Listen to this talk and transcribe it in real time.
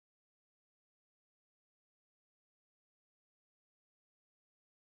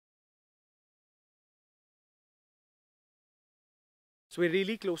So we're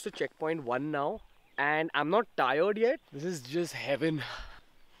really close to checkpoint 1 now, and I'm not tired yet. This is just heaven.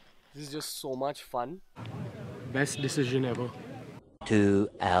 This is just so much fun. Best decision ever. 2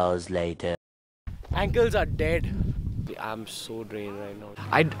 hours later. Ankles are dead. I'm so drained right now.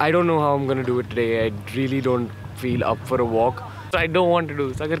 I don't know how I'm gonna do it today. I really don't feel up for a walk. So I don't want to do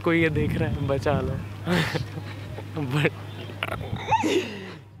this. अगर कोई ये देख रहा है, बचा लो. But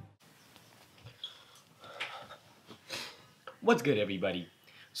what's good, everybody?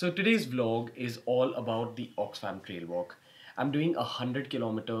 So today's vlog is all about the Oxfam Trailwalk. I'm doing a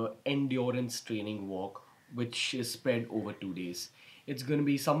 100-kilometer endurance training walk, which is spread over 2 days. It's going to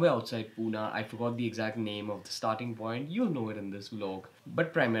be somewhere outside Pune. I forgot the exact name of the starting point. You'll know it in this vlog.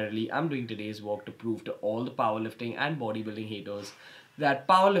 But primarily, I'm doing today's walk to prove to all the powerlifting and bodybuilding haters that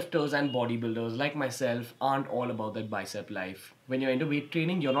powerlifters and bodybuilders like myself aren't all about that bicep life. When you're into weight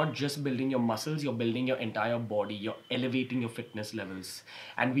training, you're not just building your muscles, you're building your entire body, you're elevating your fitness levels.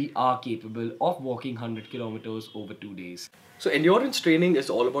 And we are capable of walking 100 kilometers over 2 days. So endurance training is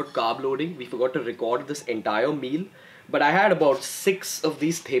all about carb loading. We forgot to record this entire meal, but I had about 6 of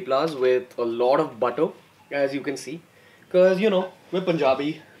these theplas with a lot of butter, as you can see. Because, you know, we're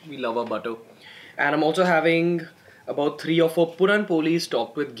Punjabi, we love our butter. And I'm also having about 3 or 4 puran polis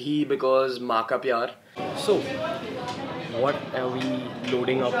topped with ghee because maa ka pyar. So, what are we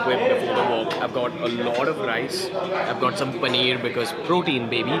loading up with before the walk? I've got a lot of rice. I've got some paneer because protein,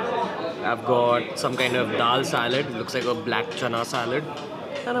 baby. I've got some kind of dal salad. It looks like a black chana salad.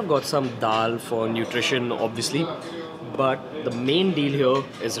 And I've got some dal for nutrition, obviously. But the main deal here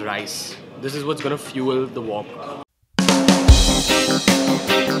is rice. This is what's gonna fuel the walk.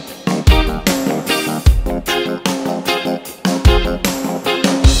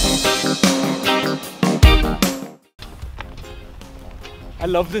 I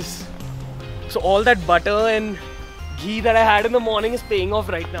love this. So all that butter and ghee that I had in the morning is paying off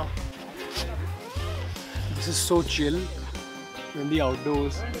right now. This is so chill in the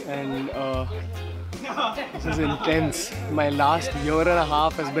outdoors, and this is intense. My last year and a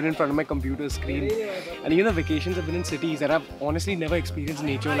half has been in front of my computer screen, and even the vacations have been in cities, and I've honestly never experienced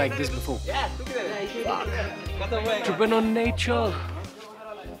nature like this before. Tripping on nature.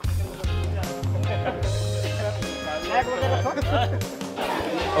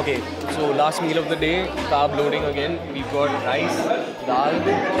 Okay, so last meal of the day, carb loading again. We've got rice, dal,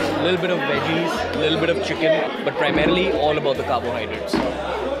 a little bit of veggies, a little bit of chicken, but primarily all about the carbohydrates.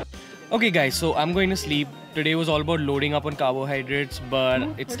 Okay guys, so I'm going to sleep. Today was all about loading up on carbohydrates, but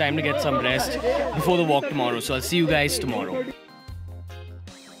it's time to get some rest before the walk tomorrow. So I'll see you guys tomorrow.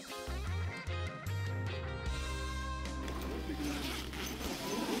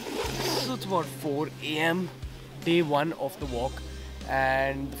 So it's about 4 AM, day 1 of the walk.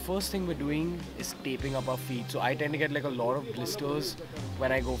 And the first thing we're doing is taping up our feet. So I tend to get like a lot of blisters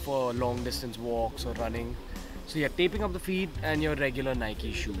when I go for long distance walks or running. So yeah, taping up the feet and your regular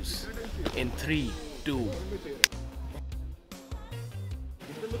Nike shoes. In 3, 2.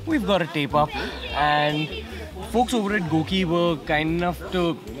 We've got a tape up, and folks over at Goki were kind enough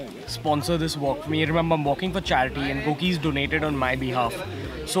to sponsor this walk for me. Remember, I'm walking for charity and Goki's donated on my behalf.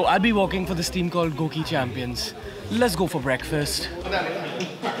 So I'll be walking for this team called Goki Champions. Let's go for breakfast.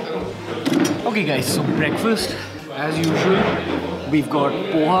 Okay guys, so breakfast as usual. We've got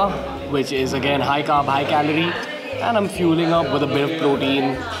poha, which is again high carb, high calorie, and I'm fueling up with a bit of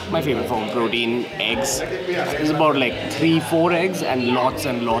protein. My favorite form of protein, eggs. It's about like 3-4 eggs and lots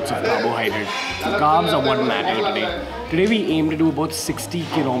of carbohydrate. Carbs are what matter today. Today we aim to do about 60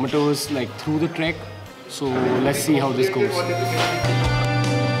 kilometers like through the trek. So let's see how this goes.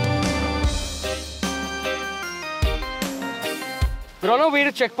 We're on our way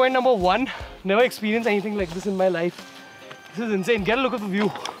to checkpoint number 1. Never experienced anything like this in my life. This is insane. Get a look at the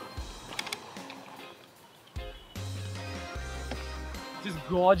view. Just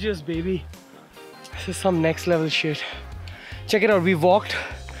gorgeous, baby. This is some next level shit. Check it out. We walked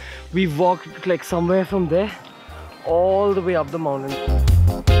like somewhere from there all the way up the mountain.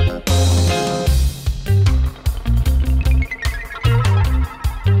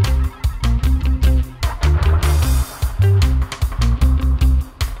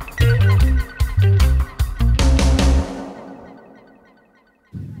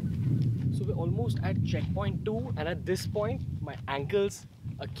 At checkpoint 2, and at this point my ankles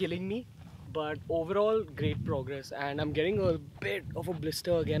are killing me, but overall great progress, and I'm getting a bit of a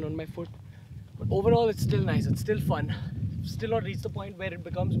blister again on my foot, but overall it's still nice, it's still fun. Still not reached the point where it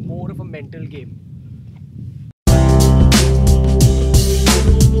becomes more of a mental game.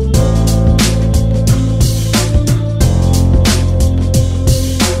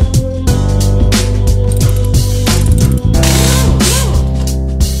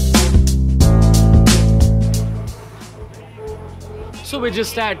 So we're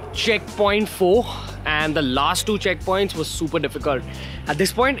just at checkpoint 4 and the last 2 checkpoints were super difficult. At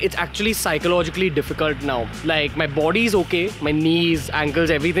this point, it's actually psychologically difficult now. Like my body is okay, my knees, ankles,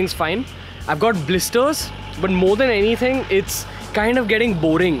 everything's fine. I've got blisters, but more than anything, it's kind of getting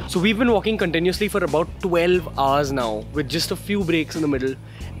boring. So we've been walking continuously for about 12 hours now with just a few breaks in the middle.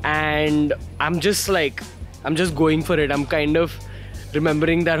 And I'm just going for it. I'm kind of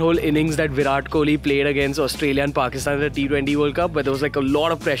remembering that whole innings that Virat Kohli played against Australia and Pakistan at the T20 World Cup, where there was like a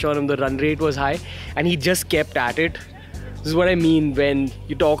lot of pressure on him, the run rate was high, and he just kept at it. This is what I mean when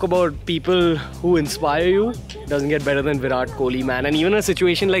you talk about people who inspire you. It doesn't get better than Virat Kohli, man. And even a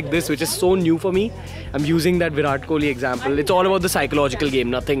situation like this, which is so new for me, I'm using that Virat Kohli example. It's all about the psychological game,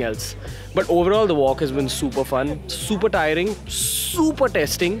 nothing else. But overall, the walk has been super fun, super tiring, super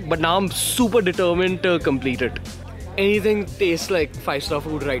testing, but now I'm super determined to complete it. Anything tastes like 5-star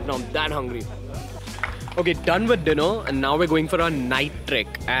food right now. I'm that hungry. Okay, done with dinner and now we're going for our night trek.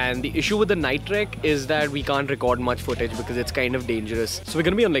 And the issue with the night trek is that we can't record much footage because it's kind of dangerous. So we're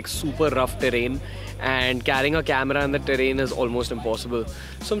gonna be on like super rough terrain and carrying a camera in the terrain is almost impossible.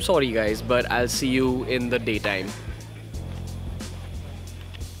 So I'm sorry guys, but I'll see you in the daytime.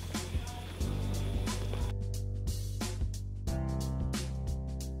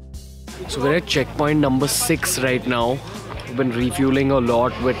 So we're at checkpoint number 6 right now. We've been refueling a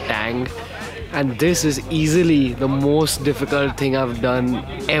lot with Tang, and this is easily the most difficult thing I've done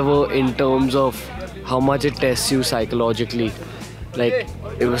ever in terms of how much it tests you psychologically. Like,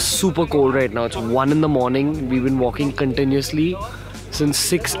 it was super cold right now. It's 1 in the morning. We've been walking continuously since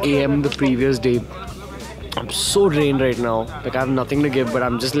 6 a.m. the previous day. I'm so drained right now. Like, I have nothing to give, but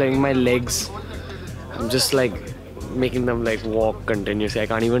I'm just letting my legs, I'm just like making them like walk continuously. I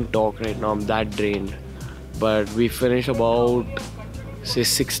can't even talk right now. I'm that drained. But we finished about say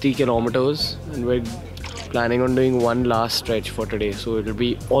 60 kilometers and we're planning on doing one last stretch for today. So it'll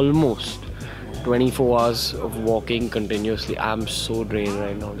be almost 24 hours of walking continuously. I'm so drained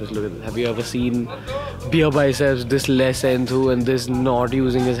right now. Just look at this. Have you ever seen BeerBiceps, this less enthu and this not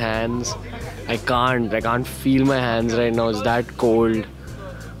using his hands? I can't feel my hands right now. It's that cold.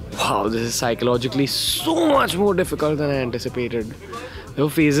 Wow, this is psychologically so much more difficult than I anticipated. There were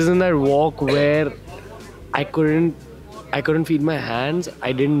phases in that walk where I couldn't feel my hands.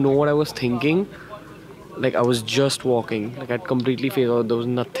 I didn't know what I was thinking. Like I was just walking. Like I'd completely phased out. There was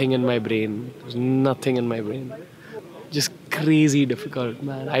nothing in my brain. There was nothing in my brain. Just crazy difficult,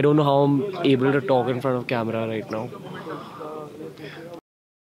 man. I don't know how I'm able to talk in front of camera right now.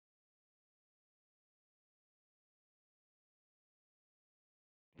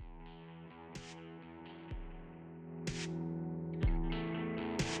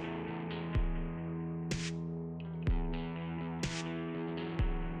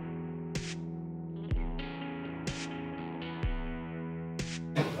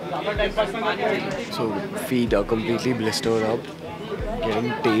 So feet are completely blistered up,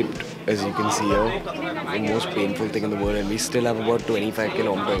 getting taped as you can see here. The most painful thing in the world, and we still have about 25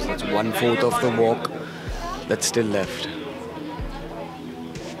 kilometers. That's 1/4 of the walk that's still left.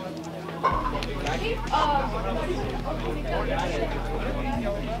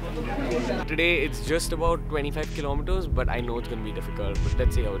 Today it's just about 25 kilometers, but I know it's gonna be difficult, but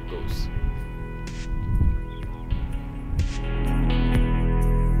let's see how it goes.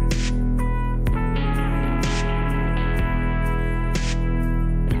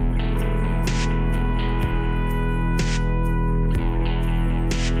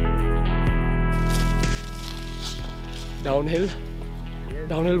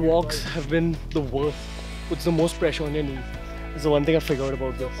 Downhill walks have been the worst. Puts the most pressure on your knees. That's the one thing I figured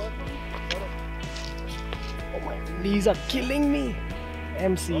about this. Oh, my knees are killing me.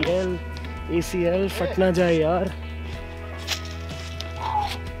 MCL, ACL, fatna jaye yaar.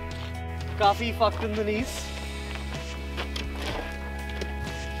 Kafi fucked in the knees.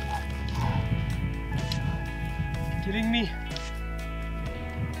 Killing me.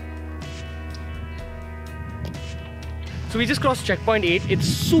 So we just crossed checkpoint 8. It's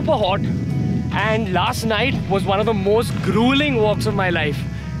super hot, and last night was one of the most grueling walks of my life.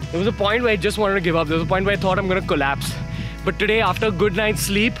 There was a point where I just wanted to give up. There was a point where I thought I'm gonna collapse. But today, after a good night's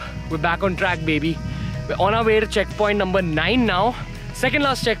sleep, we're back on track, baby. We're on our way to checkpoint number 9 now. Second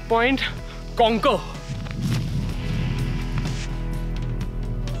last checkpoint, conquer.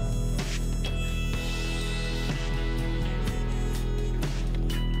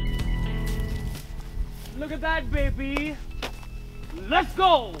 Look at that, baby. Let's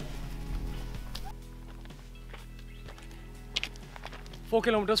go. 4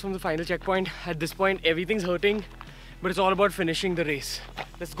 kilometers from the final checkpoint. At this point, everything's hurting, but it's all about finishing the race.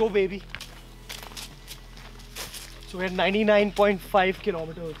 Let's go, baby. So we're at 99.5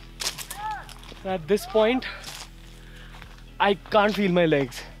 kilometers. At this point, I can't feel my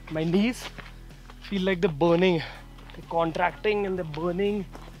legs. My knees feel like they're burning. They're contracting and they're burning.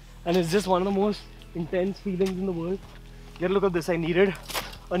 And it's just one of the most intense feelings in the world. Yet look at this, I needed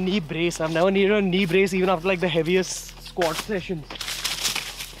a knee brace. I've never needed a knee brace even after like the heaviest squat sessions.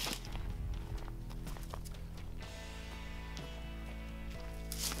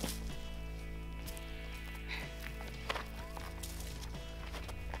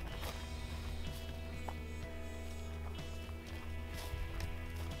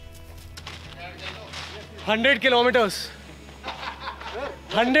 "100 kilometers.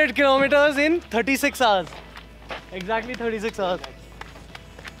 100 kilometers in 36 hours. Exactly 36 hours.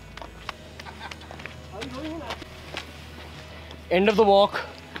 End of the walk.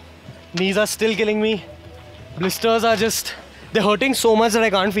 Knees are still killing me. Blisters are just, they're hurting so much that I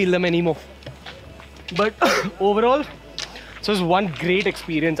can't feel them anymore. But overall, so it was one great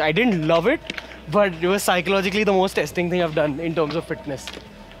experience. I didn't love it, but it was psychologically the most testing thing I've done in terms of fitness.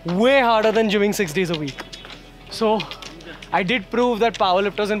 Way harder than gymming 6 days a week. So I did prove that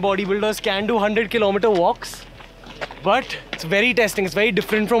powerlifters and bodybuilders can do 100-kilometer walks, but it's very testing. It's very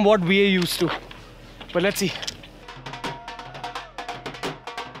different from what we are used to. But let's see.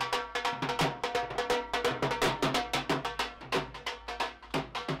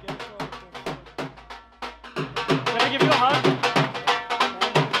 Can I give you a hug?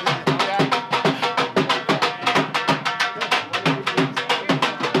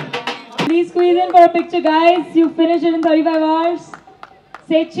 Please squeeze in for a picture, guys. You finished it in 35 hours.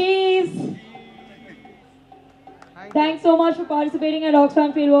 Say cheese. Thanks so much for participating at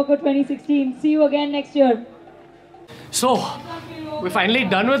Oxfam Trailwalker 2016. See you again next year. So, we're finally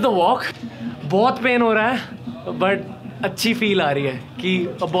done with the walk. बहुत pen हो रहा है, but अच्छी feel आ रही है कि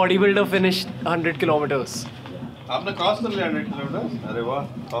a bodybuilder finished 100 kilometers. आपने cross कर लिया 100 किलोमीटर? अरे वाह,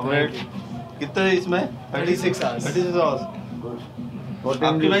 कॉन्ग्रेट। कितने इसमें? 36 hours. 36 hours.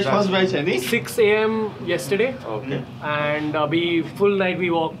 आपकी बैच फर्स्ट बैच है नहीं? 6 AM yesterday. Okay. And अभी full night we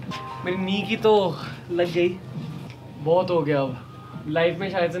walked. मेरी नी की तो लग गई. बहुत हो गया अब. लाइफ में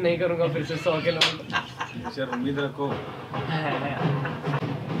शायद से नहीं करूँगा फिर से 100 किलोमीटर. सर उम्मीद रखो.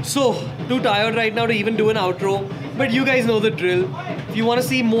 So, too tired right now to even do an outro, but you guys know the drill. If you want to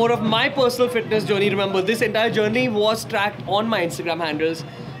see more of my personal fitness journey, remember this entire journey was tracked on my Instagram handles.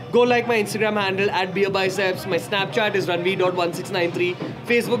 Go like my Instagram handle at BeerBiceps. My Snapchat is ranveer.1693,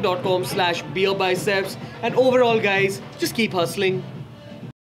 Facebook.com/BeerBiceps. And overall guys, just keep hustling.